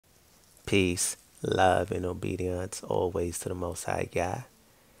Peace, love, and obedience always to the Most High God.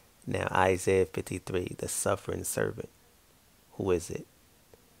 Now, Isaiah 53, the suffering servant. Who is it?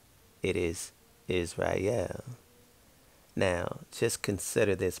 It is Israel. Now, just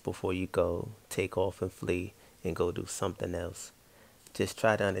consider this before you go take off and flee and go do something else. Just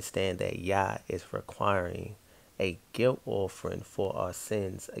try to understand that Yah is requiring a guilt offering for our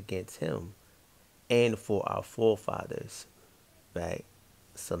sins against Him and for our forefathers, right?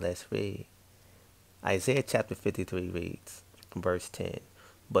 So let's read. Isaiah chapter 53 reads, verse 10,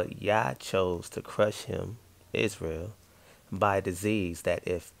 But Yah chose to crush him, Israel, by a disease, that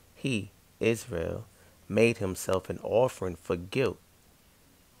if he, Israel, made himself an offering for guilt,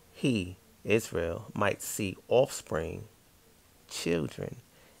 he, Israel, might see offspring, children,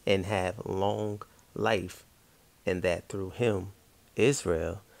 and have long life, and that through him,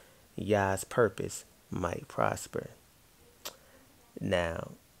 Israel, Yah's purpose might prosper.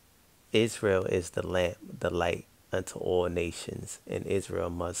 Now, Israel is the lamp, the light unto all nations, and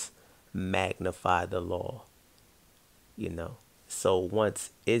Israel must magnify the law, So once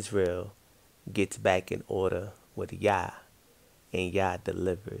Israel gets back in order with Yah, and Yah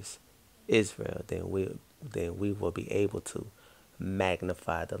delivers Israel, then we will be able to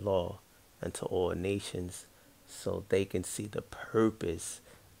magnify the law unto all nations, so they can see the purpose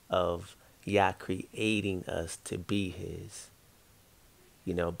of Yah creating us to be His.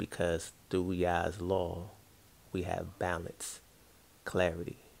 Because through Yah's law, we have balance,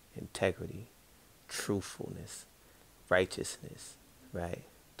 clarity, integrity, truthfulness, righteousness, right?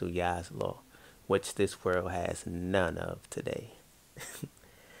 Through Yah's law, which this world has none of today.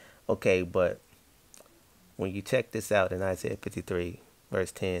 Okay, but when you check this out in Isaiah 53,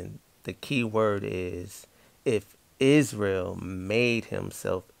 verse 10, the key word is, if Israel made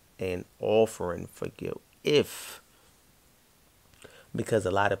himself an offering for guilt. Because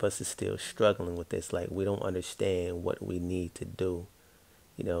a lot of us is still struggling with this. Like, we don't understand what we need to do.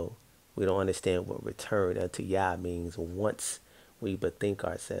 We don't understand what return unto Yah means once we bethink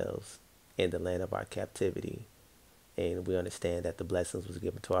ourselves in the land of our captivity. And we understand that the blessings was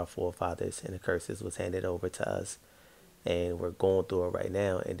given to our forefathers and the curses was handed over to us. And we're going through it right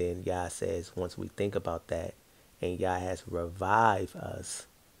now. And then Yah says, once we think about that, and Yah has revived us,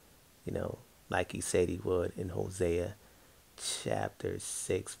 like He said He would in Hosea chapter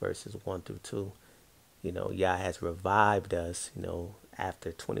 6, verses 1 through 2. Yah has revived us,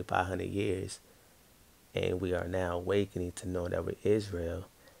 after 2,500 years. And we are now awakening to know that we're Israel.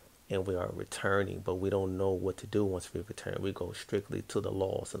 And we are returning, but we don't know what to do once we return. We go strictly to the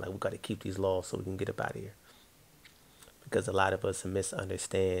law. So, we got to keep these laws so we can get up out of here. Because a lot of us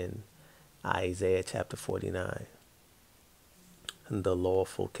misunderstand Isaiah chapter 49. The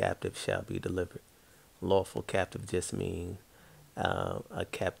lawful captive shall be delivered. Lawful captive just means a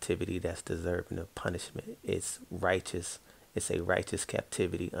captivity that's deserving of punishment. It's righteous. It's a righteous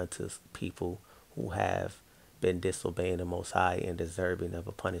captivity unto people who have been disobeying the Most High and deserving of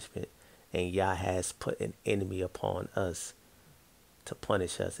a punishment. And Yah has put an enemy upon us to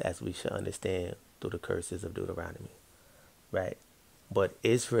punish us, as we should understand through the curses of Deuteronomy. Right? But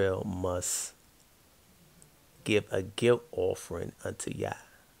Israel must give a guilt offering unto Yah.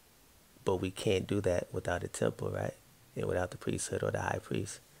 But we can't do that without a temple, right? And without the priesthood or the high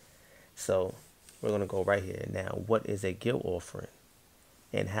priest. So we're going to go right here. Now, what is a guilt offering?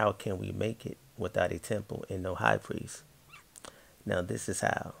 And how can we make it without a temple and no high priest? Now, this is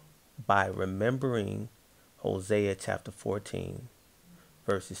how. By remembering Hosea chapter 14,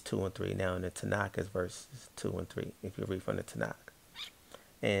 verses 2 and 3. Now, in the Tanakh is verses 2 and 3, if you read from the Tanakh.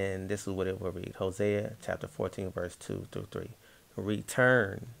 And this is what it will read. Hosea chapter 14, verse 2 through 3.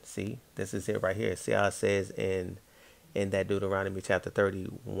 Return. See, this is it right here. See how it says in that Deuteronomy chapter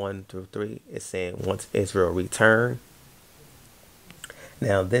 31 through 3, it's saying once Israel return.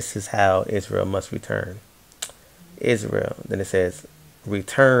 Now, this is how Israel must return. Israel, then it says,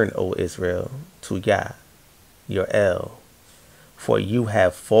 return, O Israel, to Yah, your El, for you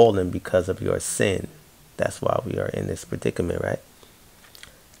have fallen because of your sin. That's why we are in this predicament, right?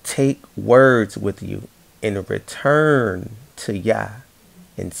 Take words with you and return to Yah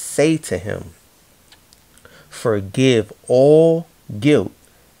and say to Him, forgive all guilt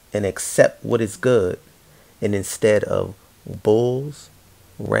and accept what is good. And instead of bulls,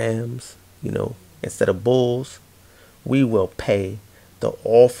 rams, instead of bulls, we will pay the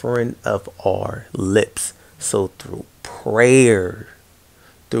offering of our lips. So through prayer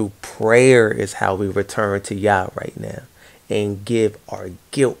is how we return to Yah right now and give our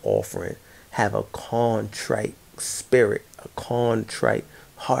guilt offering. Have a contrite spirit, a contrite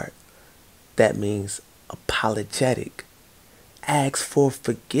heart. That means apologetic, ask for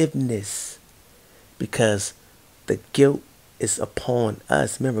forgiveness because the guilt is upon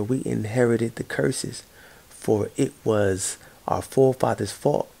us. Remember, we inherited the curses, for it was our forefathers'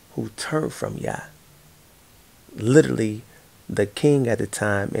 fault who turned from Yah. Literally, the king at the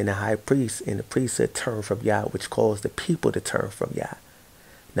time and the high priest and the priesthood turned from Yah, which caused the people to turn from Yah.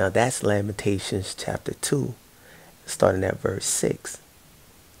 Now that's Lamentations chapter 2, starting at verse 6.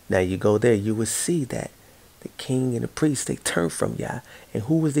 Now you go there, you will see that the king and the priest, they turned from Yah. And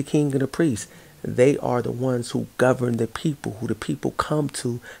who was the king and the priest? They are the ones who govern the people, who the people come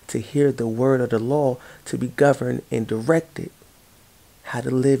to hear the word of the law, to be governed and directed how to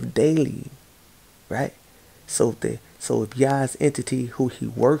live daily, right? So if Yah's entity, who he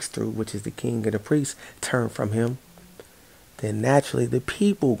works through, which is the king and the priest, turn from him, then naturally the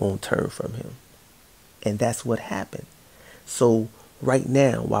people gonna turn from him. And that's what happened. So right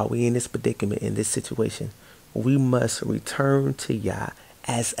now, while we in this predicament, in this situation, we must return to Yah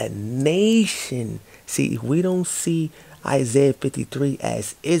as a nation. See, if we don't see Isaiah 53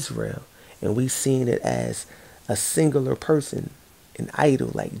 as Israel, and we seeing it as a singular person, an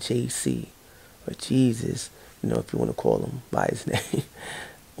idol like JC or Jesus, if you want to call him by his name,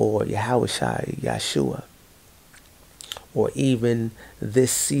 or Yahushua, Yahshua, or even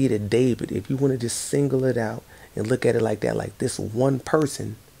this seed of David, if you want to just single it out and look at it like that, like this one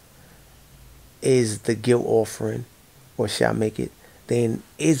person is the guilt offering, or shall make it, then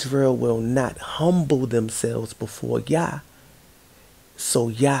Israel will not humble themselves before Yah, so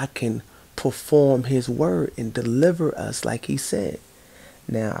Yah can perform his word and deliver us like he said.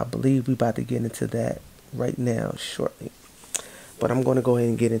 Now, I believe we're about to get into that right now shortly. But I'm going to go ahead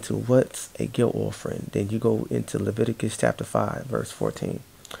and get into what's a guilt offering. Then you go into Leviticus chapter 5, verse 14.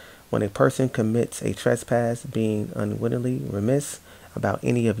 When a person commits a trespass, being unwittingly remiss about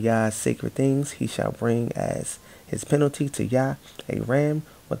any of Yah's sacred things, he shall bring as his penalty to Yah a ram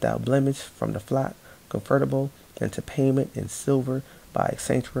without blemish from the flock, convertible into payment in silver by a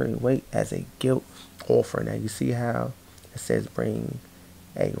sanctuary weight as a guilt offering. Now you see how it says bring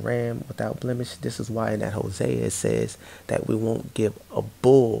a ram without blemish. This is why in that Hosea it says that we won't give a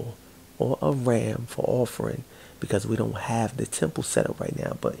bull or a ram for offering, because we don't have the temple set up right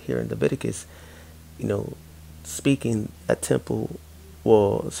now. But here in Leviticus, speaking a temple,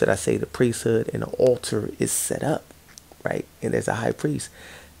 well, should I say the priesthood and the altar is set up, right? And there's a high priest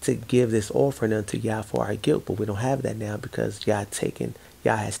to give this offering unto Yah for our guilt. But we don't have that now because Yah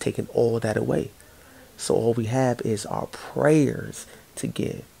has taken all that away. So all we have is our prayers to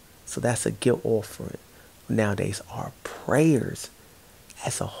give. So that's a guilt offering. Nowadays, our prayers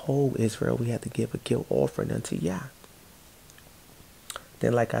as a whole, Israel, we have to give a guilt offering unto Yah.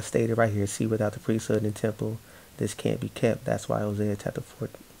 Then, like I stated right here, see, without the priesthood and temple, this can't be kept. That's why Hosea chapter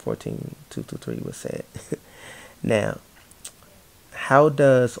 14, 2-3 was said. Now, how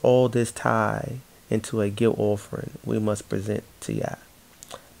does all this tie into a guilt offering we must present to Yah?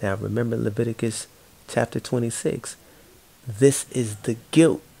 Now, remember Leviticus chapter 26. This is the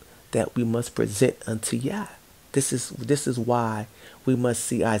guilt that we must present unto Yah. This is why we must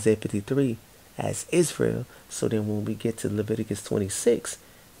see Isaiah 53 as Israel. So then when we get to Leviticus 26,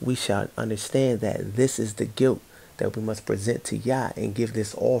 we shall understand that this is the guilt that we must present to Yah and give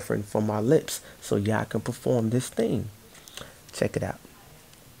this offering from our lips so Yah can perform this thing. Check it out.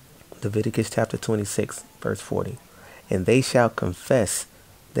 Leviticus chapter 26, verse 40. And they shall confess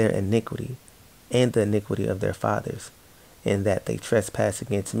their iniquity and the iniquity of their fathers, in that they trespass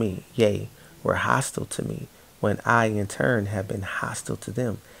against me, yea, were hostile to me, when I in turn have been hostile to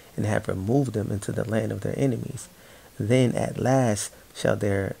them, and have removed them into the land of their enemies. Then at last shall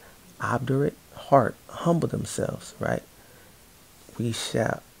their obdurate heart humble themselves, right? We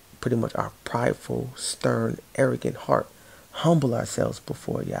shall, pretty much our prideful, stern, arrogant heart, humble ourselves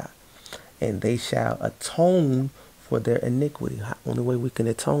before Yah. And they shall atone for their iniquity. The only way we can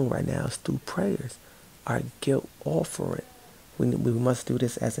atone right now is through prayers, our guilt offering. We must do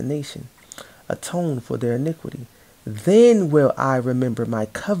this as a nation. Atone for their iniquity. Then will I remember my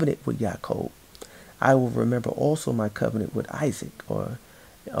covenant with Jacob. I will remember also my covenant with Isaac,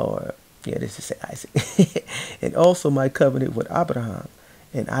 this is Isaac, and also my covenant with Abraham.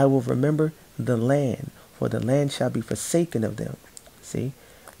 And I will remember the land, for the land shall be forsaken of them. See,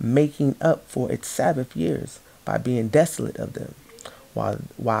 making up for its Sabbath years by being desolate of them,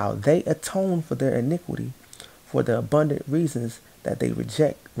 while they atone for their iniquity, for the abundant reasons that they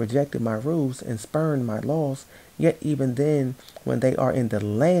rejected my rules and spurned my laws. Yet even then, when they are in the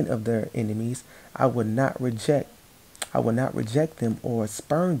land of their enemies, I will not reject them or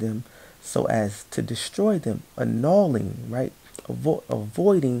spurn them so as to destroy them, annulling, right,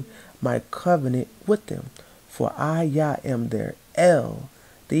 avoiding my covenant with them. For I, Yah, am their El.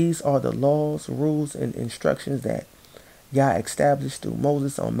 These are the laws, rules, and instructions that Yah established through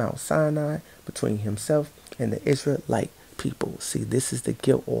Moses on Mount Sinai between himself and the Israelite people. See, this is the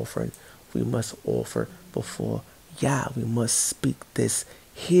guilt offering we must offer before Yah. We must speak this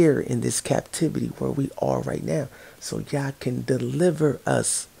here in this captivity where we are right now, so Yah can deliver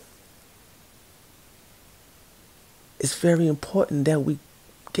us. It's very important that we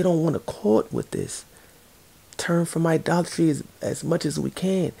get on one accord with this. Turn from idolatry as much as we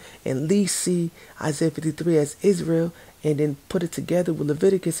can, and at least see Isaiah 53 as Israel, and then put it together with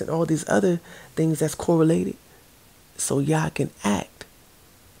Leviticus and all these other things that's correlated, so Yah can act.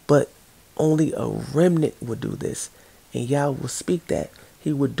 But only a remnant would do this, and Yah will speak that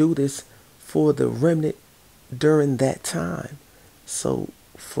he would do this for the remnant during that time. So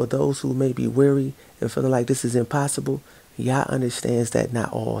for those who may be weary and feeling like this is impossible, Yah understands that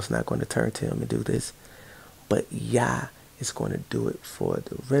not all is not going to turn to him and do this. But Yah is going to do it for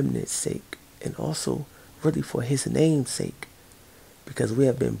the remnant's sake, and also really for his name's sake, because we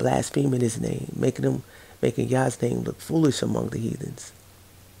have been blaspheming his name, making Yah's name look foolish among the heathens.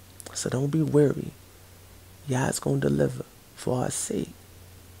 So don't be weary. Yah is going to deliver for our sake.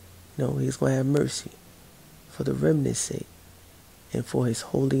 You know, he's going to have mercy for the remnant's sake and for his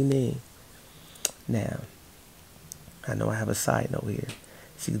holy name. Now, I know I have a side note here.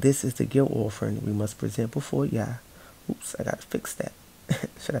 See, this is the guilt offering we must present before Yah. Oops, I gotta fix that.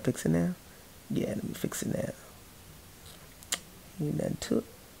 Should I fix it now? Yeah, let me fix it now. Ain't nothing to it.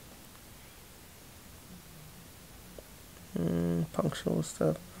 Punctual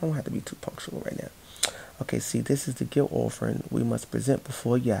stuff. I don't have to be too punctual right now. Okay, see, this is the guilt offering we must present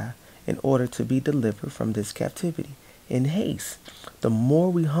before Yah in order to be delivered from this captivity in haste. The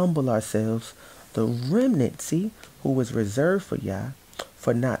more we humble ourselves, the remnant, see, who was reserved for Yah,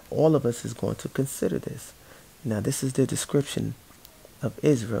 for not all of us is going to consider this. Now, this is the description of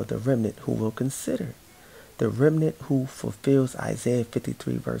Israel, the remnant who will consider. The remnant who fulfills Isaiah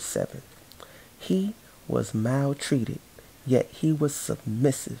 53 verse 7. He was maltreated, yet he was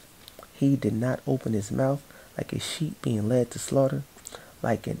submissive. He did not open his mouth like a sheep being led to slaughter,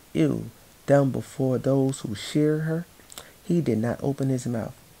 like an ewe dumb before those who shear her. He did not open his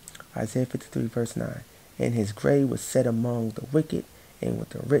mouth. Isaiah 53 verse 9. And his grave was set among the wicked, and with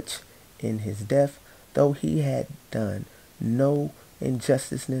the rich in his death, though he had done no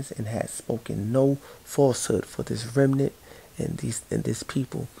injusticeness and had spoken no falsehood. For this remnant and this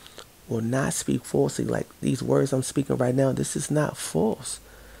people will not speak falsely. Like these words I'm speaking right now, this is not false.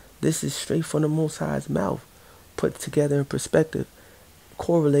 This is straight from the Most High's mouth, put together in perspective,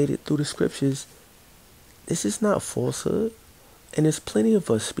 correlated through the scriptures. This is not falsehood. And there's plenty of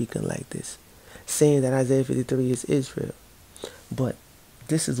us speaking like this, saying that Isaiah 53 is Israel. But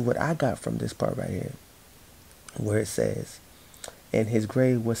this is what I got from this part right here, where it says, and his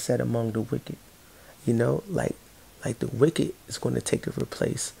grave was set among the wicked. You know, like the wicked is going to take the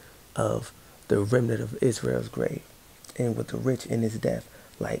place of the remnant of Israel's grave. And with the rich in his death,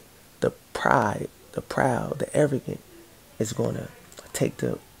 like the pride, the proud, the arrogant is going to take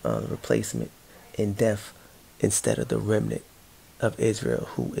the replacement in death instead of the remnant of Israel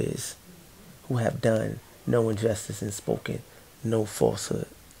who have done no injustice and spoken no falsehood.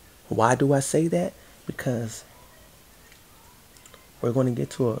 Why do I say that? Because we're going to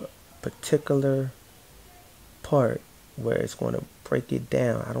get to a particular part where it's going to break it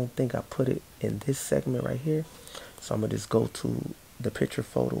down. I don't think I put it in this segment right here, so I'm going to just go to the picture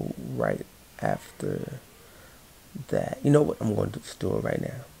photo right after that. You know what? I'm going to just do it right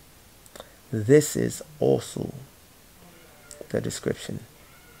now. This is also the description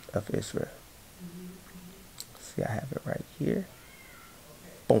of Israel. See, I have it right here.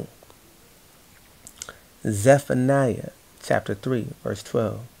 Boom. Zephaniah chapter 3 verse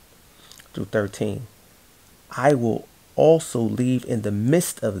 12 through 13. I will also leave in the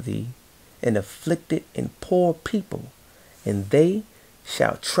midst of thee an afflicted and poor people, and they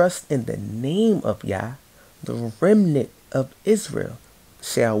shall trust in the name of Yah. The remnant of Israel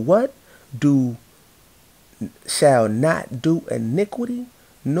shall what? Shall not do iniquity,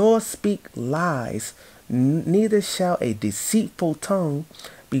 nor speak lies, neither shall a deceitful tongue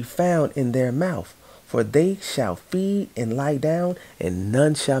be found in their mouth. For they shall feed and lie down, and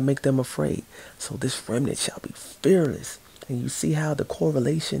none shall make them afraid. So this remnant shall be fearless. And you see how the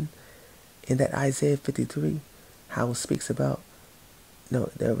correlation in that Isaiah 53, how it speaks about, no,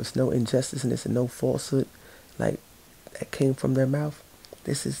 there was no injustice and no falsehood, like that came from their mouth.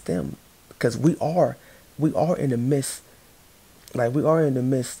 This is them, because we are in the midst, like we are in the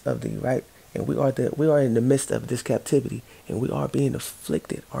midst of the right, and we are in the midst of this captivity, and we are being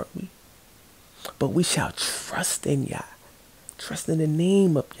afflicted, aren't we? But we shall trust in Yah. Trust in the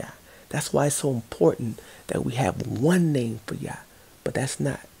name of Yah. That's why it's so important that we have one name for Yah. But that's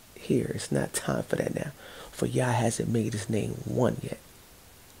not here. It's not time for that now. For Yah hasn't made his name one yet.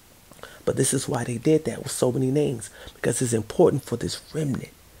 But this is why they did that with so many names. Because it's important for this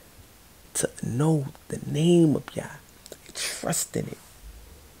remnant to know the name of Yah. Trust in it.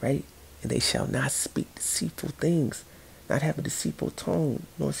 Right? And they shall not speak deceitful things, not have a deceitful tongue,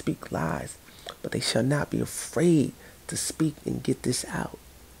 nor speak lies. But they shall not be afraid to speak and get this out,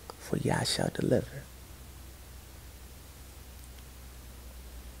 for Yah shall deliver.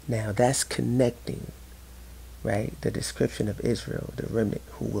 Now that's connecting, right, the description of Israel, the remnant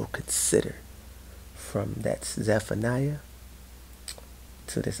who will consider, from that Zephaniah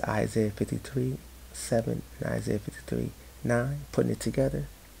to this Isaiah 53:7 and Isaiah 53:9, putting it together.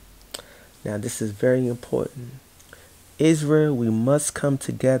 Now this is very important. Israel, we must come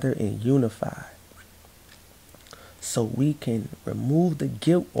together and unify so we can remove the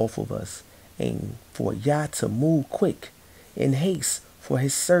guilt off of us, and for Yah to move quick in haste for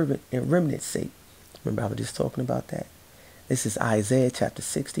his servant and remnant's sake. Remember I was just talking about that? This is Isaiah chapter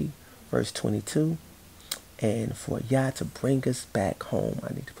 60, verse 22. And for Yah to bring us back home.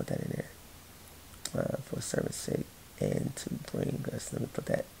 I need to put that in there. For servant's sake. And to bring us, let me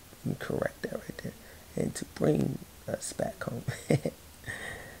correct that right there. And to bring us back home.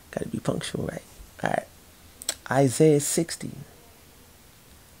 Got to be punctual, right? All right. Isaiah 60.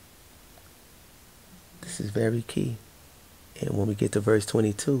 This is very key. And when we get to verse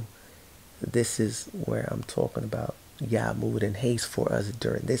 22, this is where I'm talking about Yah moving in haste for us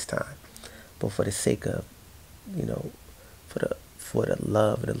during this time. But for the sake of, for the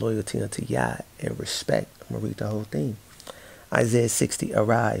love and the loyalty unto Yah and respect, I'm going to read the whole thing. Isaiah 60,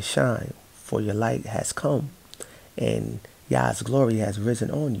 arise, shine, for your light has come, and Yah's glory has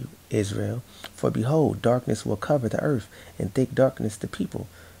risen on you, Israel. For behold, darkness will cover the earth, and thick darkness the people.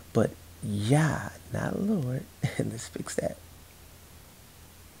 But Yah, not Lord, and let's fix that.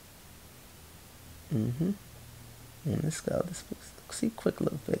 Let's go. Let's fix. See, quick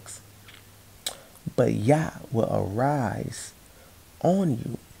little fix. But Yah will arise on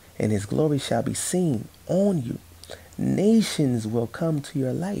you, and his glory shall be seen on you. Nations will come to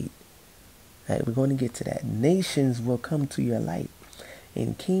your light. Right, we're going to get to that. Nations will come to your light,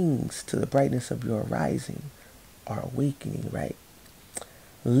 and kings to the brightness of your rising are awakening, right?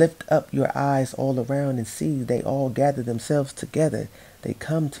 Lift up your eyes all around and see, they all gather themselves together. They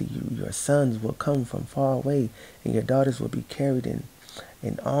come to you. Your sons will come from far away, and your daughters will be carried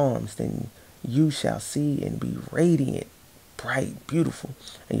in arms. Then you shall see and be radiant, bright, beautiful,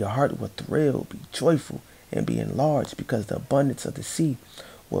 and your heart will thrill, be joyful, and be enlarged, because the abundance of the sea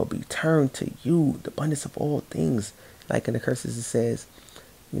will be turned to you, the abundance of all things. Like in the curses it says,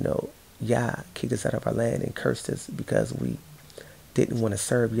 Yah kicked us out of our land and cursed us because we didn't want to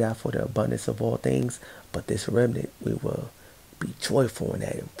serve Yah for the abundance of all things. But this remnant, we will be joyful in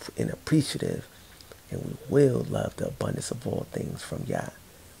that and appreciative, and we will love the abundance of all things from Yah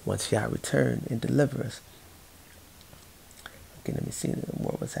once Yah return and deliver us. Okay, let me see,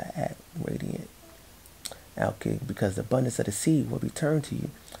 where was I at? Radiant. Okay, because the abundance of the sea will be turned to you.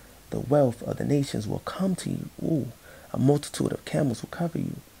 The wealth of the nations will come to you. Ooh, a multitude of camels will cover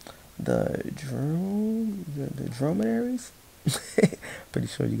you. The dromedaries? Pretty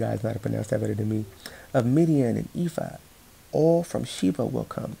sure you guys know how to pronounce that better than me. Of Midian and Ephah, all from Sheba will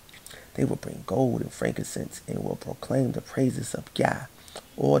come. They will bring gold and frankincense and will proclaim the praises of Yah.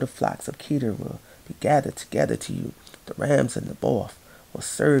 All the flocks of Kedar will be gathered together to you. The rams and the boff will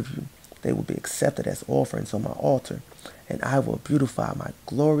serve you. They will be accepted as offerings on my altar, and I will beautify my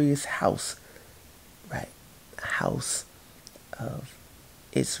glorious house, right? House of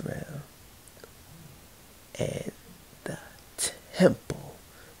Israel. And the temple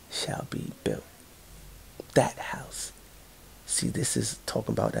shall be built. That house. See, this is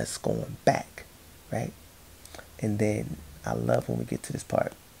talking about that's going back, right? And then I love when we get to this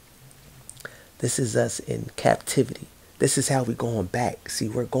part. This is us in captivity. This is how we're going back. See,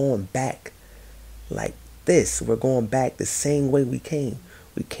 we're going back like this. We're going back the same way we came.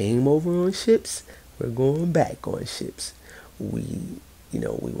 We came over on ships. We're going back on ships. We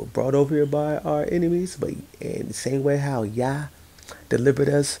were brought over here by our enemies, but in the same way how Yah delivered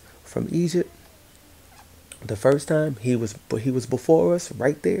us from Egypt the first time, he was before us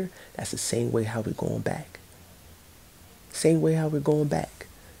right there. That's the same way how we're going back. Same way how we're going back,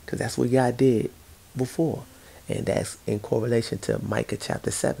 because that's what Yah did before. And that's in correlation to Micah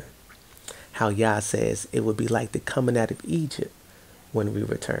chapter 7. How Yah says it would be like the coming out of Egypt when we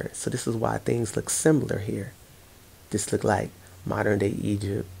return. So this is why things look similar here. This look like modern day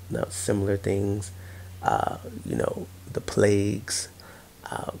Egypt, similar things. You know, the plagues,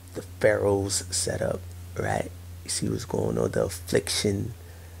 the Pharaoh's setup, right? You see what's going on, the affliction,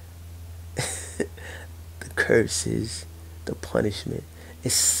 the curses, the punishment.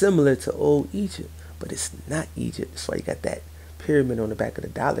 It's similar to old Egypt, but it's not Egypt. That's why you got that pyramid on the back of the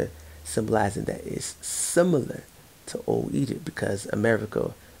dollar symbolizing that it's similar to old Egypt, because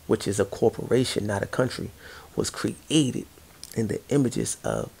America, which is a corporation, not a country, was created in the images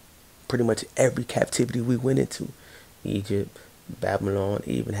of pretty much every captivity we went into. Egypt, Babylon,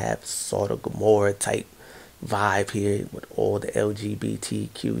 even have sort of Gomorrah type vibe here with all the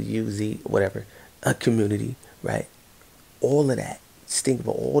LGBTQUZ, whatever, a community, right? All of that, just think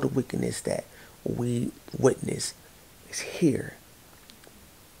about all the wickedness that we witness is here,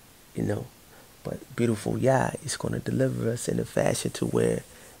 you know. But beautiful Yah is going to deliver us in a fashion to where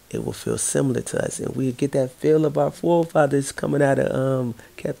it will feel similar to us, and we get that feel of our forefathers coming out of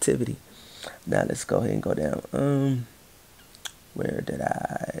captivity. Now let's go ahead and go down. Where did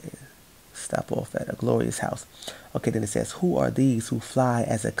I stop off at? A glorious house. Okay, then it says, who are these who fly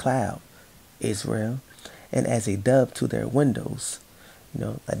as a cloud? Israel, and as a dove to their windows. You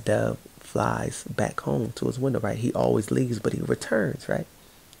know, a dove flies back home to his window, right? He always leaves, but he returns, right?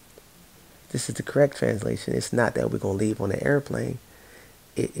 This is the correct translation. It's not that we're going to leave on an airplane.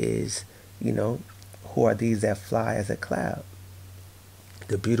 It is, you know, who are these that fly as a cloud?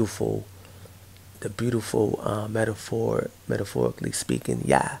 The beautiful metaphorically speaking,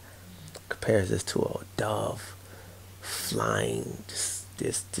 Yah compares us to a dove flying.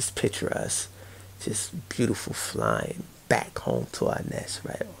 Just picture us, just beautiful flying back home to our nest,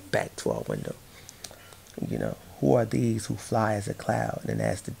 right? Back to our window. You know, who are these who fly as a cloud and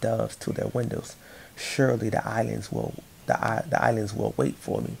as the doves to their windows? Surely the islands will wait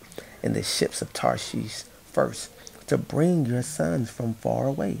for me, and the ships of Tarshish first, to bring your sons from far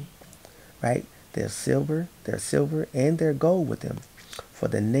away, right? Their silver, and their gold with them, for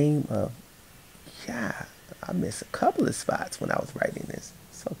the name of Yah. I missed a couple of spots when I was writing this.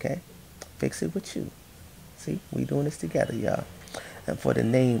 It's okay. Fix it with you. See, we doing this together, y'all. And for the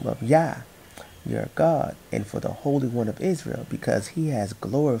name of Yah, your God, and for the Holy One of Israel, because he has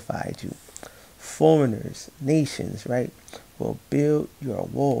glorified you. Foreigners, nations, right, will build your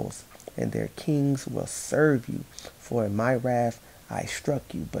walls, and their kings will serve you. For in my wrath I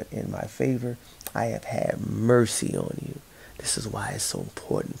struck you, but in my favor I have had mercy on you. This is why it's so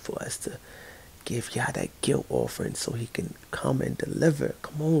important for us to give Yah that guilt offering so he can come and deliver.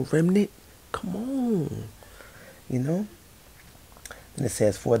 Come on, remnant. Come on. You know? And it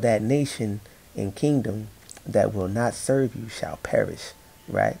says, for that nation and kingdom that will not serve you shall perish.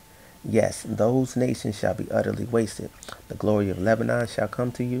 Right? Yes, those nations shall be utterly wasted. The glory of Lebanon shall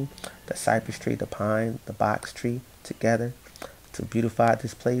come to you, the cypress tree, the pine, the box tree, together to beautify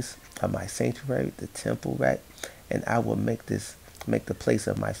this place of my sanctuary, the temple, right? And I will make the place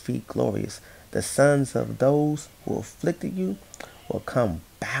of my feet glorious. The sons of those who afflicted you will come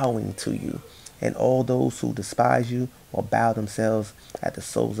bowing to you, and all those who despise you will bow themselves at the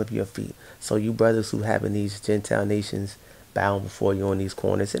soles of your feet. So you brothers who have in these Gentile nations bowing before you on these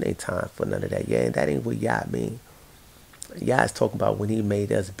corners, it ain't time for none of that. Yeah, that ain't what Yah mean. Yah is talking about when he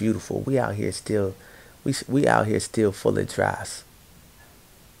made us beautiful. We out here still, we out here still full of dross.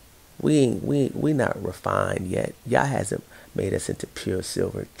 We not refined yet. Yah hasn't made us into pure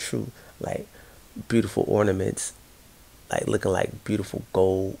silver, true, like beautiful ornaments, like looking like beautiful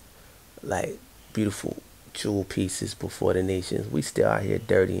gold, like beautiful jewel pieces before the nations. We still out here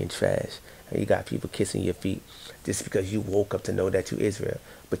dirty and trash. And you got people kissing your feet just because you woke up to know that you Israel.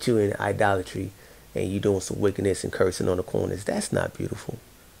 But you in idolatry and you doing some wickedness and cursing on the corners. That's not beautiful.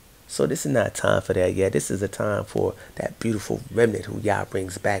 So this is not time for that yet. This is a time for that beautiful remnant who Yah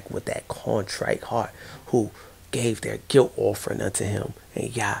brings back with that contrite heart, who gave their guilt offering unto him.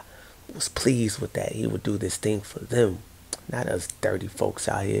 And Yah was pleased with that. He would do this thing for them. Not us dirty folks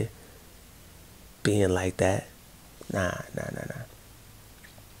out here being like that. Nah.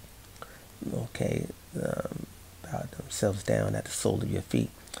 Okay, bow themselves down at the sole of your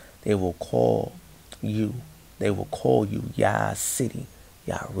feet. They will call you Yah's city,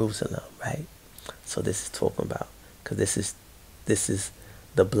 Jerusalem, right? So this is talking about, because this is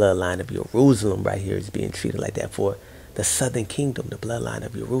the bloodline of Jerusalem right here is being treated like that. For the southern kingdom, the bloodline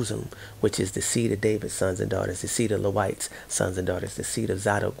of Jerusalem, which is the seed of David's sons and daughters, the seed of Lewite's sons and daughters, the seed of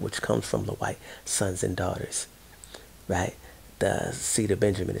Zadok, which comes from Lewite sons and daughters, right? The seed of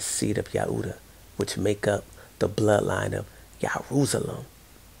Benjamin, the seed of Yehuda, which make up the bloodline of Jerusalem.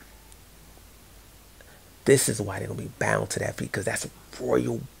 This is why they're going to be bound to that feet, because that's a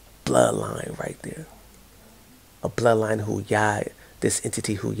royal bloodline right there. A bloodline who Yah, this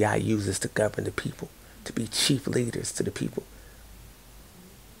entity who Yah uses to govern the people. to be chief leaders to the people.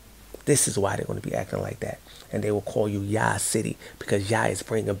 This is why they're going to be acting like that. And they will call you Yah City, because Yah is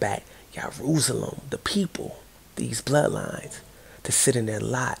bringing back Jerusalem, the people, these bloodlines, to sit in their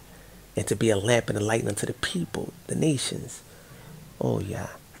lot and to be a lamp and a light unto the people, the nations. Oh, yeah.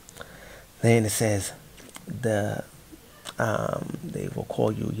 Then it says, they will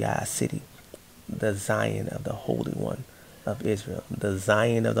call you Yah City, the Zion of the Holy One of Israel. The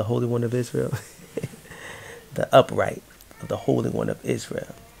Zion of the Holy One of Israel. The upright of the Holy One of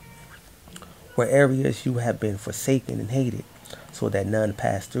Israel. Where areas you have been forsaken and hated, so that none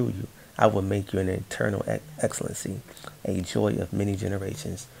pass through you, I will make you an eternal excellency, a joy of many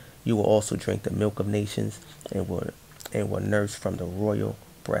generations. You will also drink the milk of nations, and will nurse from the royal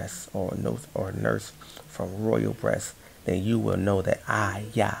breast, or nurse from royal breast. Then you will know that I,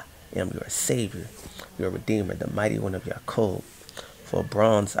 Yah, am your Savior, your Redeemer, the mighty one of Yaakov. For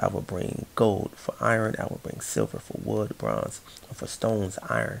bronze I will bring gold, for iron I will bring silver, for wood bronze, and for stones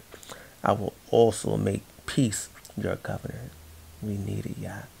iron. I will also make peace your governor. We need it,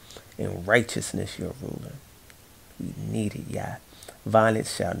 Yah. And righteousness your ruler. We need it, Yah.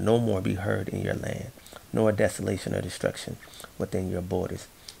 Violence shall no more be heard in your land, nor desolation or destruction within your borders.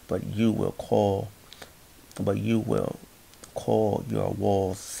 But you will call your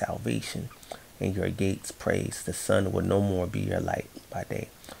walls salvation, and your gates praise. The sun will no more be your light by day,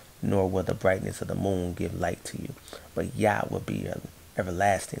 nor will the brightness of the moon give light to you. But Yah will be your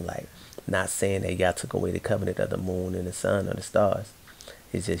everlasting light. Not saying that Yah took away the covenant of the moon and the sun or the stars.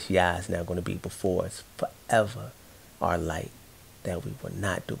 It's just Yah is now going to be before us forever, our light, that we will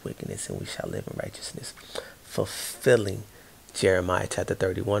not do wickedness and we shall live in righteousness. Fulfilling Jeremiah chapter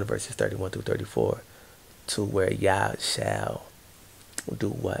 31, verses 31 through 34, to where Yah shall do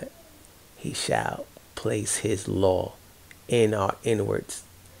what? He shall place his law in our inwards,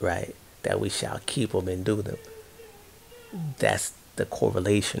 right? That we shall keep them and do them. That's the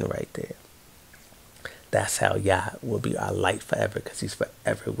correlation right there. That's how Yah will be our light forever, because he's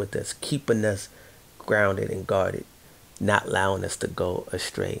forever with us, keeping us grounded and guarded, not allowing us to go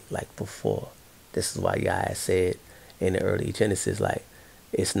astray like before. This is why Yah has said in the early Genesis, like,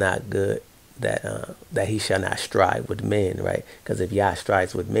 it's not good that he shall not strive with men, right? Because if Yah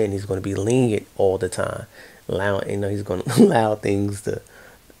strives with men, he's going to be lenient all the time, he's going to allow things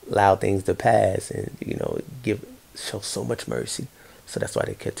to pass, and show so much mercy. So that's why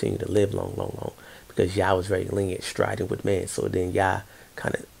they continue to live long, because Yah was very lenient, striding with men. So then Yah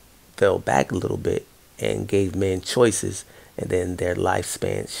kind of fell back a little bit and gave men choices, and then their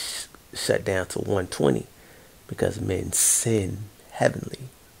lifespan shut down to 120, because men sin heavenly,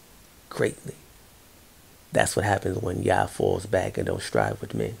 greatly. That's what happens when Yah falls back and don't strive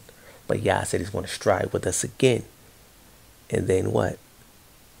with men. But Yah said he's going to strive with us again. And then what?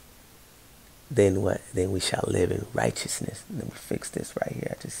 Then what? Then we shall live in righteousness. And then we fix this right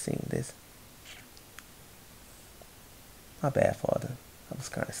here. I just seen this. My bad, Father. I was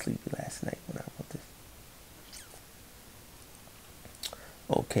kind of sleepy last night when I wrote this.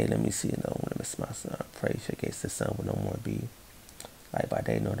 Okay, let me see. No, let me smile. Praise your gates. The sun will no more be light by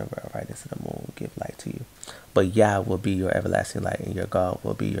day, nor the brightness of the moon will give light to you. But Yah will be your everlasting light, and your God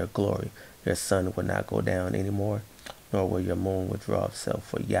will be your glory. Your sun will not go down anymore, nor will your moon withdraw itself.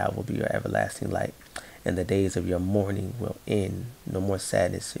 For Yah will be your everlasting light, and the days of your mourning will end. No more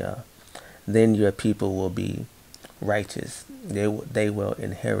sadness, Yah. Then your people will be righteous. They will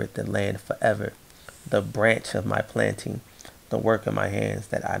inherit the land forever. The branch of my planting, the work of my hands,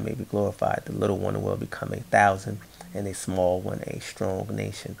 that I may be glorified. The little one will become 1,000, and a small one a strong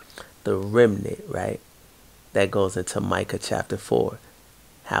nation. The remnant, right? That goes into Micah chapter 4.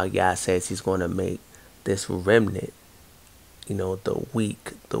 How Yah says he's going to make this remnant, the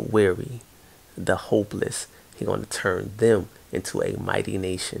weak, the weary, the hopeless. He's going to turn them into a mighty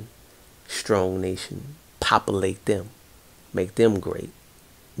nation, strong nation, populate them, make them great,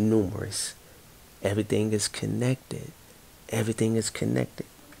 numerous. Everything is connected. Everything is connected.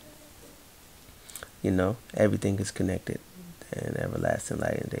 Everything is connected. And everlasting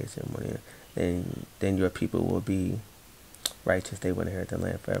light and days of morning. And then your people will be righteous. They will inherit the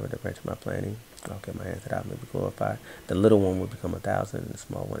land forever. The branch of my planting. Okay, my hands that I may be glorified. The little one will become 1,000, and the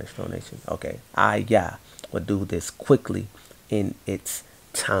small one a strong nation. Okay, I, Yah, will do this quickly in its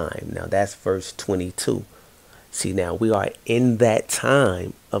time. Now that's verse 22. See, now we are in that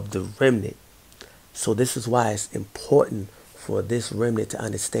time of the remnant. So this is why it's important for this remnant to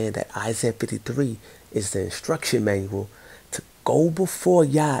understand that Isaiah 53 is the instruction manual to go before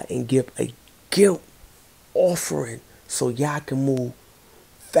Yah and give a guilt offering, so Yah can move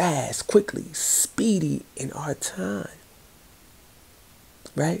fast, quickly, speedy in our time.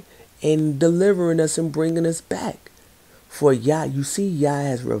 Right? and delivering us and bringing us back. For Yah, you see, Yah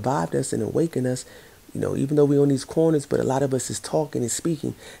has revived us and awakened us, even though we're on these corners, but a lot of us is talking and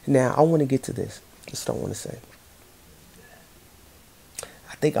speaking. Now, I want to get to this. Just don't want to say.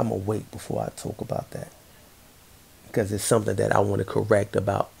 I think I'm going to wait before I talk about that. Because it's something that I want to correct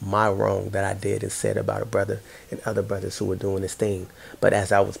about my wrong that I did and said about a brother and other brothers who were doing this thing. But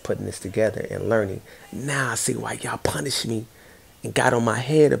as I was putting this together and learning, now I see why y'all punished me and got on my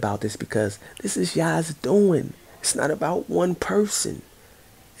head about this, because this is y'all's doing. It's not about one person.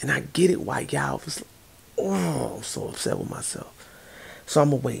 And I get it why y'all was, oh, I'm so upset with myself. So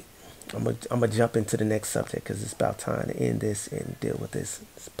I'm going to wait. I'm going to jump into the next subject because it's about time to end this and deal with this.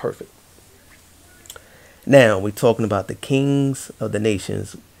 It's perfect. Now, we're talking about the kings of the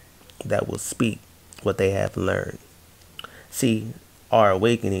nations that will speak what they have learned. See, our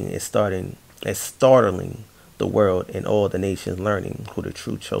awakening is startling the world and all the nations learning who the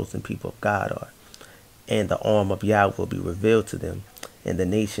true chosen people of God are. And the arm of Yah will be revealed to them, and the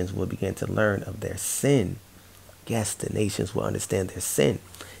nations will begin to learn of their sin. Yes, the nations will understand their sin.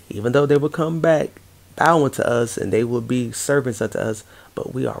 Even though they will come back bowing to us and they will be servants unto us,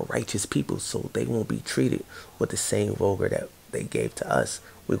 but we are righteous people, so they won't be treated with the same vulgar that they gave to us.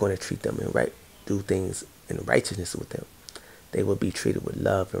 We're going to treat them in right, do things in righteousness with them. They will be treated with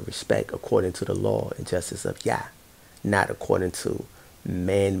love and respect according to the law and justice of Yah, not according to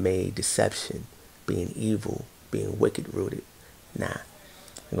man-made deception, being evil, being wicked rooted. Nah,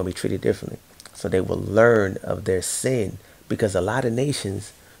 they're going to be treated differently. So they will learn of their sin, because a lot of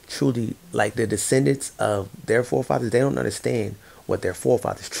nations truly, like the descendants of their forefathers, they don't understand what their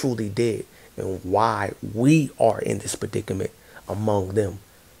forefathers truly did and why we are in this predicament among them.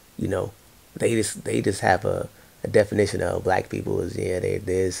 They just have a definition of black people as, yeah, they're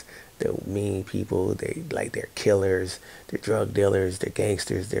this, they're mean people, they're killers, they're drug dealers, they're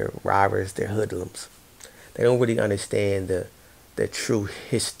gangsters, they're robbers, they're hoodlums. They don't really understand the true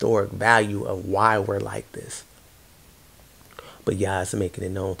historic value of why we're like this. But Yah is making it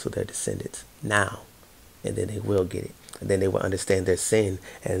known to their descendants now. And then they will get it. And then they will understand their sin.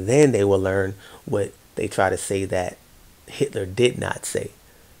 And then they will learn what they try to say that Hitler did not say.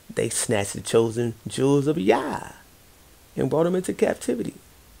 They snatched the chosen jewels of Yah and brought them into captivity.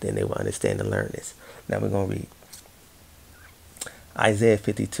 Then they will understand and learn this. Now we're going to read Isaiah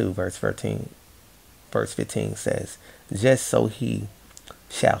 52 verse 13. Verse 15 says, just so he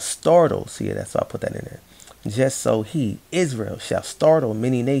shall startle. See, that's why I put that in there. Just so he, Israel, shall startle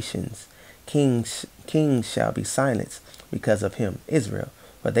many nations. Kings shall be silenced because of him, Israel.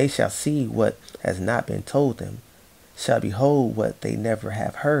 For they shall see what has not been told them, shall behold what they never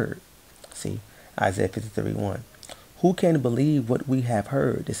have heard. See, Isaiah 53:1. Who can believe what we have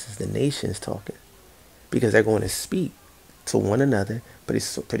heard? This is the nations talking. Because they're going to speak to one another, but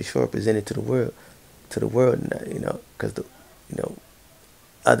it's pretty sure presented to the world, because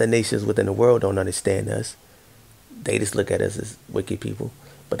other nations within the world don't understand us. They just look at us as wicked people,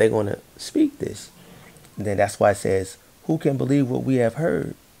 but they're going to speak this. And then that's why it says, who can believe what we have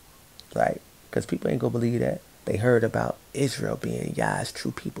heard? Right? Because people ain't going to believe that. They heard about Israel being Yah's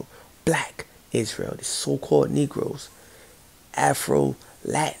true people. Black Israel, the so-called Negroes,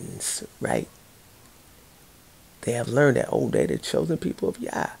 Afro-Latins, right? They have learned that, oh, they're the chosen people of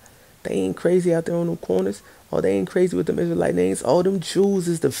Yah. They ain't crazy out there on them corners. Oh, they ain't crazy with them Israelite names. All them Jews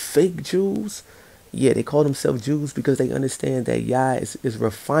is the fake Jews. Yeah, they call themselves Jews because they understand that Yah is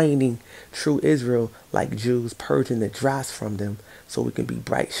refining true Israel like Jews, purging the dross from them so we can be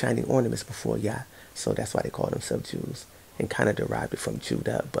bright, shining ornaments before Yah. So that's why they call themselves Jews, and kind of derived it from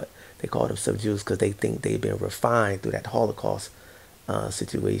Judah, but they call themselves Jews because they think they've been refined through that Holocaust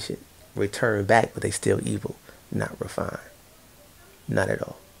situation. Returned back, but they still evil, not refined. Not at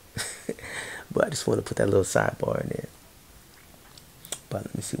all. But I just want to put that little sidebar in there. But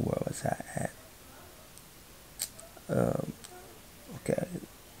let me see, where was I at?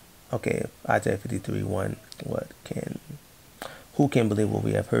 Okay, Isaiah 53:1. Who can believe what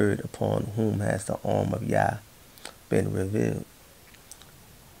we have heard? Upon whom has the arm of Yah been revealed?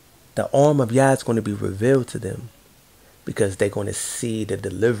 The arm of Yah is going to be revealed to them because they're going to see the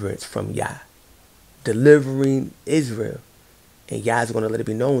deliverance from Yah, delivering Israel. And Yah is going to let it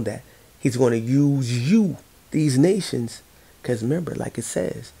be known that he's going to use you, these nations, because remember, like it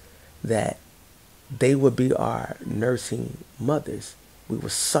says, that they would be our nursing mothers. We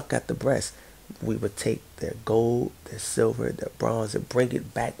would suck at the breast. We would take their gold, their silver, their bronze, and bring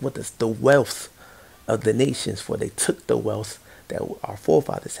it back with us, the wealth of the nations, for they took the wealth that our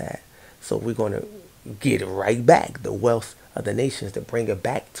forefathers had. So we're going to get it right back, the wealth of the nations, to bring it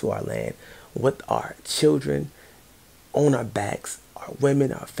back to our land with our children on our backs, our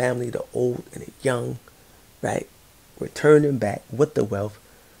women, our family, the old and the young, right? Returning back with the wealth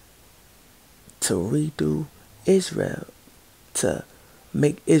to redo Israel, to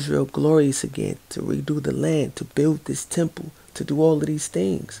make Israel glorious again, to redo the land, to build this temple, to do all of these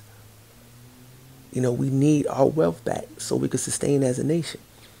things. We need our wealth back so we can sustain as a nation.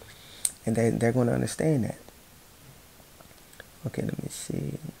 And they're going to understand that. Okay, let me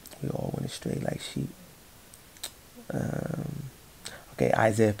see. We all went astray like sheep. Okay,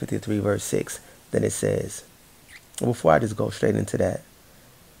 Isaiah 53 verse 6. Then it says, before I just go straight into that,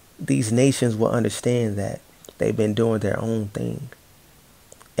 these nations will understand that they've been doing their own thing.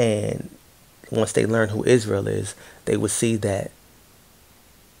 And once they learn who Israel is, they will see that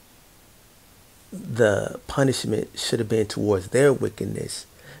the punishment should have been towards their wickedness,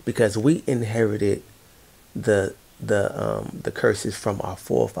 because we inherited the curses from our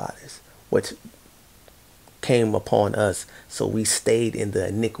forefathers, which came upon us. So we stayed in the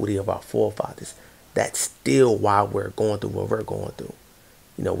iniquity of our forefathers. That's still why we're going through what we're going through.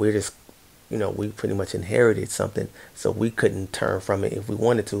 We're just, we pretty much inherited something, so we couldn't turn from it if we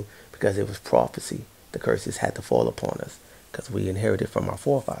wanted to, because it was prophecy. The curses had to fall upon us because we inherited from our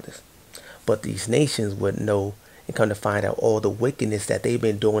forefathers. But these nations would know and come to find out all the wickedness that they've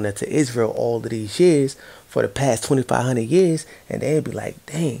been doing unto Israel all of these years, for the past 2,500 years, and they'd be like,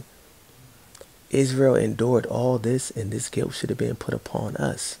 dang, Israel endured all this, and this guilt should have been put upon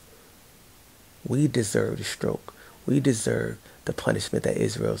us. We deserve the stroke. We deserve the punishment that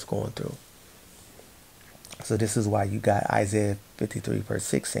Israel's going through. So this is why you got Isaiah 53 verse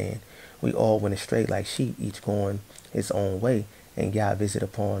 6 saying, we all went astray like sheep, each going his own way, and God visit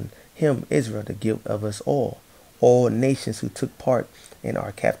upon him, Israel, the guilt of us all nations who took part in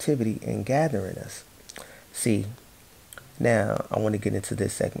our captivity and gathering us. See, now I want to get into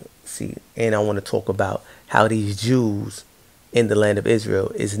this segment. See, and I want to talk about how these Jews in the land of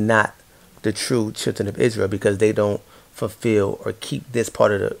Israel is not the true children of Israel, because they don't fulfill or keep this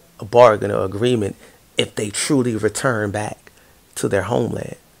part of the bargain or agreement if they truly return back to their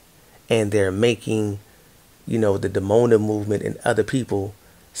homeland. And they're making, the Demona movement and other people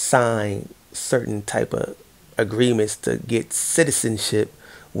sign certain type of agreements to get citizenship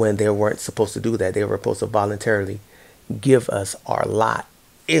when they weren't supposed to do that. They were supposed to voluntarily give us our lot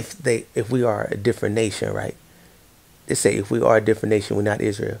if we are a different nation, right? They say if we are a different nation, we're not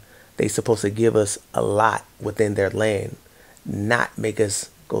Israel, they supposed to give us a lot within their land, not make us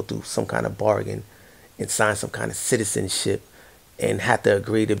go through some kind of bargain and sign some kind of citizenship and have to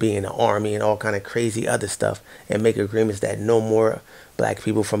agree to be in the army and all kind of crazy other stuff, and make agreements that no more black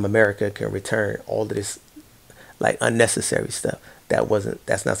people from America can return. All of this like unnecessary stuff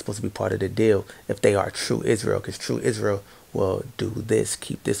that's not supposed to be part of the deal if they are true Israel, because true Israel will do this,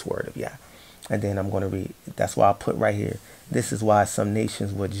 keep this word of Yah. And then I'm going to read, that's why I put right here, this is why some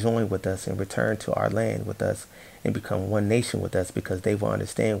nations would join with us and return to our land with us and become one nation with us, because they will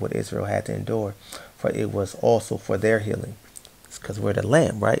understand what Israel had to endure, for it was also for their healing. It's because we're the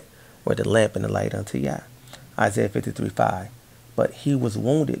lamp, right? We're the lamp and the light unto Yah. Isaiah 53:5. But he was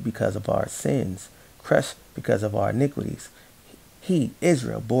wounded because of our sins, crushed because of our iniquities. He,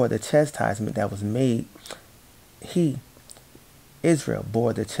 Israel, bore the chastisement that was made. He, Israel,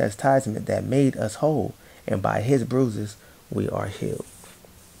 bore the chastisement that made us whole, and by his bruises we are healed.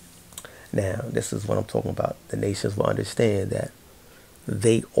 Now, this is what I'm talking about. The nations will understand that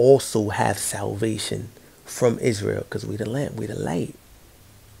they also have salvation from Israel, because we the lamp, we the light.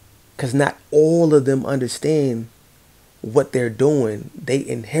 Because not all of them understand what they're doing. They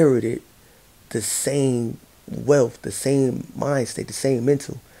inherited the same wealth, the same mind state, the same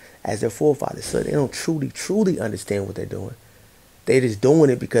mental as their forefathers. So they don't truly understand what they're doing. They're just doing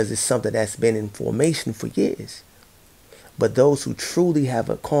it because it's something that's been in formation for years. But those who truly have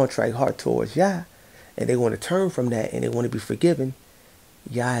a contrite heart towards Yah, and they want to turn from that and they want to be forgiven,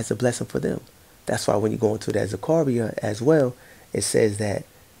 Yah is a blessing for them. That's why when you go into that Zechariah as well, it says that,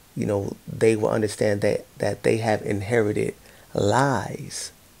 they will understand that they have inherited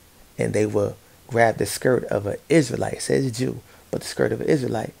lies, and they will grab the skirt of an Israelite, it says Jew, but the skirt of an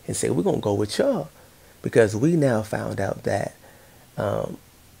Israelite, and say, we're going to go with y'all, because we now found out that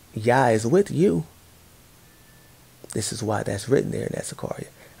Yah is with you. This is why that's written there in that Zechariah.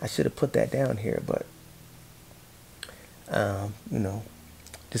 I should have put that down here, but,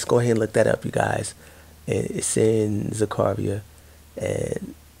 just go ahead and look that up, you guys. And it's in Zechariah,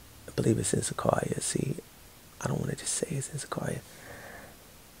 and I believe it's in Zechariah. See, I don't want to just say it's in Zechariah.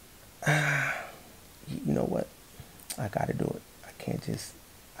 You know what? I got to do it. I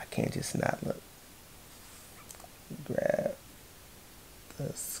can't just not look. Grab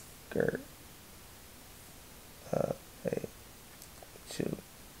the skirt of a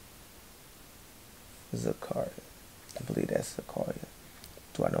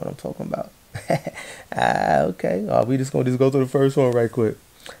what I'm talking about. Okay. We just gonna go through the first one right quick.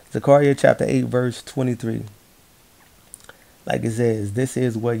 Zechariah chapter 8, verse 23. Like it says, this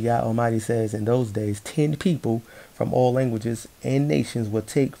is what Yah Almighty says, in those days 10 people from all languages and nations will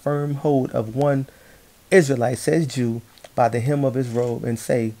take firm hold of one Israelite, says Jew, by the hem of his robe, and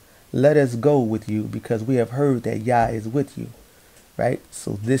say, let us go with you, because we have heard that Yah is with you. Right?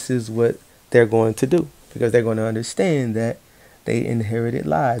 So this is what they're going to do, because they're going to understand that they inherited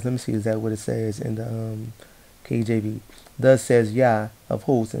lies. Let me see, is that what it says in the KJV? Thus says Yah of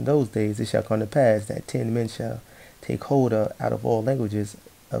hosts, in those days it shall come to pass that 10 men shall take hold of out of all languages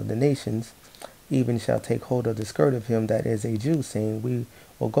of the nations, even shall take hold of the skirt of him that is a Jew, saying, we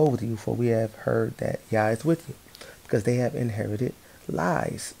will go with you, for we have heard that Yah is with you, because they have inherited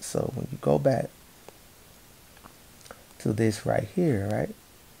lies. So when you go back to this right here, right,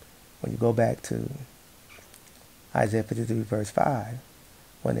 when you go back to Isaiah 53 verse 5,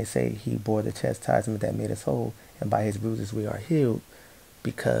 when they say he bore the chastisement that made us whole, and by his bruises we are healed,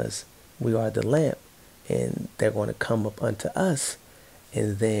 because we are the lamp, and they're going to come up unto us,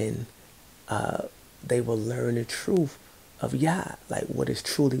 and then they will learn the truth of Yah, like what is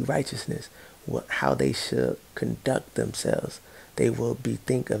truly righteousness, how they should conduct themselves. They will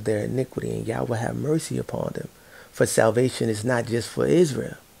think of their iniquity, and Yah will have mercy upon them. For salvation is not just for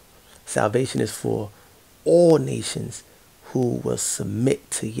Israel. Salvation is for all nations who will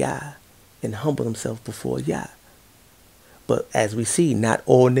submit to Yah and humble themselves before Yah. But as we see, not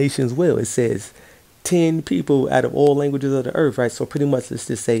all nations will. It says 10 people out of all languages of the earth, right? So pretty much let's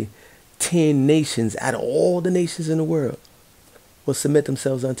just say 10 nations out of all the nations in the world will submit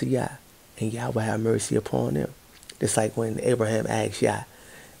themselves unto Yah, and Yah will have mercy upon them. It's like when Abraham asked Yah,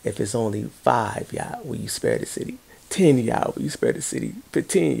 if it's only 5, Yah, will you spare the city? 10, Yah, will you spare the city?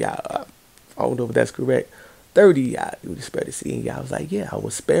 15, Yah, I don't know if that's correct. 30, Yah, will you spare the city? And Yah was like, yeah, I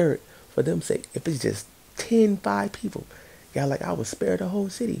will spare it for them sake. If it's just 5 people, Yah, like, I will spare the whole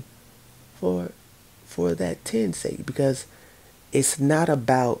city for that 10 sake, because it's not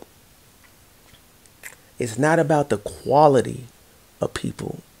about the quality of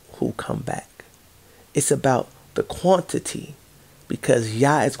people who come back. It's about the quantity, because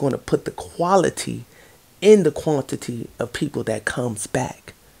Yah is going to put the quality in the quantity of people that comes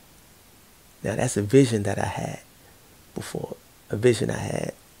back. Now that's a vision that I had before, a vision I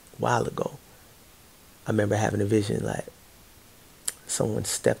had a while ago. I remember having a vision like someone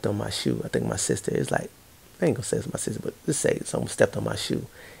stepped on my shoe. I think my sister is like, I ain't gonna say it's my sister, but let's say someone stepped on my shoe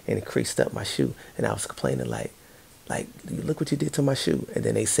and it creased up my shoe, and I was complaining like, look what you did to my shoe. And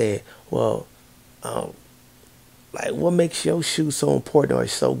then they said, well, like, what makes your shoe so important or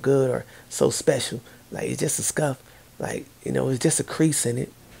so good or so special? Like, it's just a scuff. Like, it's just a crease in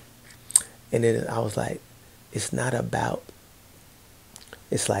it. And then I was like, it's not about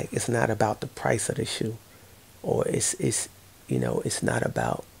the price of the shoe, or it's not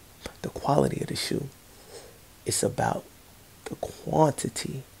about the quality of the shoe. It's about the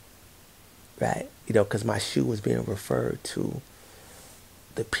quantity, right? Because my shoe was being referred to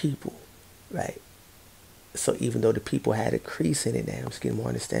the people, right? So even though the people had a crease in it, now I'm just getting more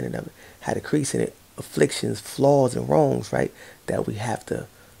understanding of it, had a crease in it, afflictions, flaws, and wrongs, right? That we have to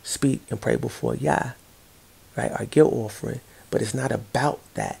speak and pray before Yah, right? Our guilt offering. But it's not about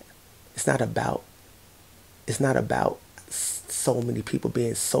that. It's not about so many people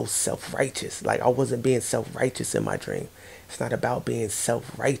being so self-righteous. Like, I wasn't being self-righteous in my dream. It's not about being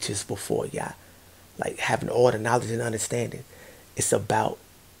self-righteous before Yah, like having all the knowledge and understanding. It's about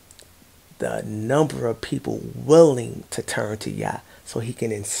the number of people willing to turn to Yah, so he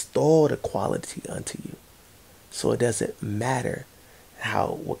can install the quality unto you. So it doesn't matter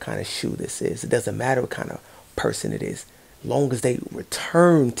what kind of shoe this is. It doesn't matter what kind of person it is. Long as they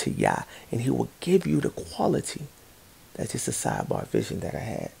return to Yah, and he will give you the quality. That's just a sidebar vision that I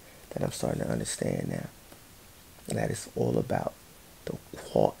had that I'm starting to understand now. And that is all about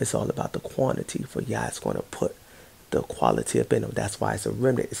it's all about the quantity, for Yah is going to put the quality up in them. That's why it's a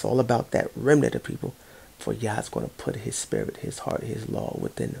remnant. It's all about that remnant of people, for Yah is going to put his spirit, his heart, his law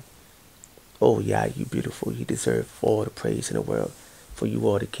within them. Oh Yah, you beautiful. You deserve all the praise in the world, for you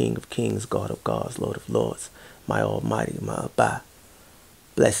are the King of kings, God of gods, Lord of lords, my almighty, my Abba.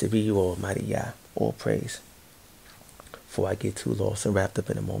 Blessed be you, almighty Yah. All praise. Before I get too lost and wrapped up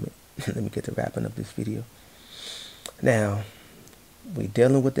in a moment, let me get to wrapping up this video. Now, we're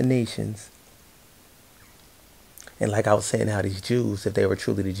dealing with the nations. And like I was saying, how these Jews, if they were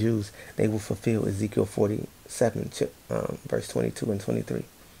truly the Jews, they will fulfill Ezekiel 47, verse 22 and 23.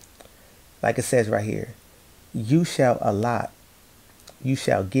 Like it says right here, you shall allot, you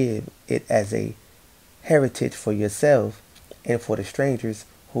shall give it as a heritage for yourself and for the strangers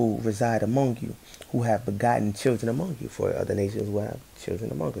who reside among you, who have begotten children among you, for other nations will have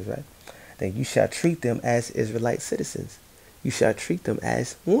children among us, right? Then you shall treat them as Israelite citizens. You shall treat them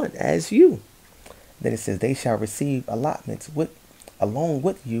as one, as you. Then it says, they shall receive allotments along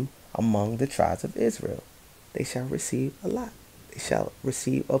with you among the tribes of Israel. They shall receive a lot. They shall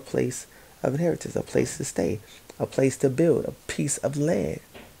receive a place of inheritance, a place to stay, a place to build, a piece of land.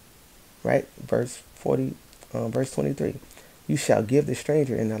 Right? Verse 23. You shall give the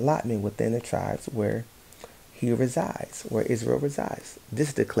stranger an allotment within the tribes where he resides, where Israel resides.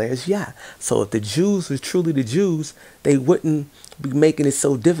 This declares Yah. So if the Jews were truly the Jews, they wouldn't be making it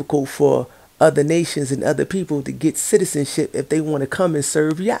so difficult for other nations and other people to get citizenship if they want to come and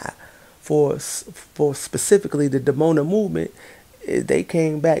serve Yah. For specifically the Demona movement, they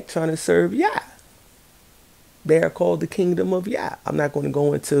came back trying to serve Yah. They are called the kingdom of Yah. I'm not going to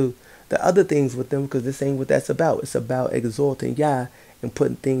go into the other things with them because this ain't what that's about. It's about exalting Yah and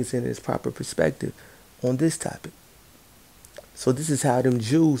putting things in its proper perspective on this topic. So this is how them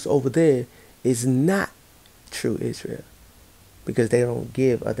Jews over there is not true Israel, because they don't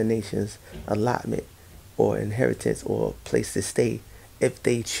give other nations allotment or inheritance or place to stay if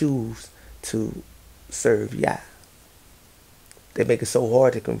they choose to serve Yah. They make it so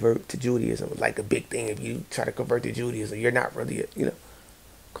hard to convert to Judaism. Like a big thing, if you try to convert to Judaism, you're not really,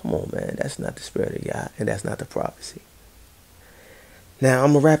 come on, man. That's not the spirit of Yah, and that's not the prophecy. Now,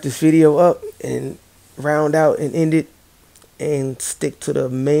 I'm going to wrap this video up and round out and end it and stick to the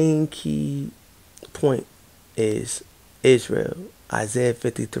main key point is Israel. Isaiah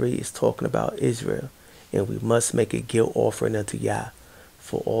 53 is talking about Israel, and we must make a guilt offering unto Yah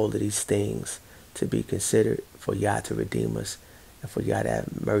for all of these things to be considered, for Yah to redeem us, and for Yah to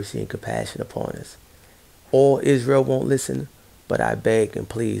have mercy and compassion upon us. All Israel won't listen, but I beg and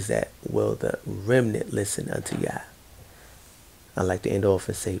please that will the remnant listen unto Yah. I'd like to end off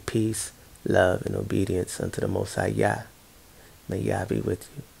and say peace, love, and obedience unto the Most High Yah. May Yah be with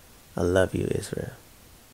you. I love you, Israel.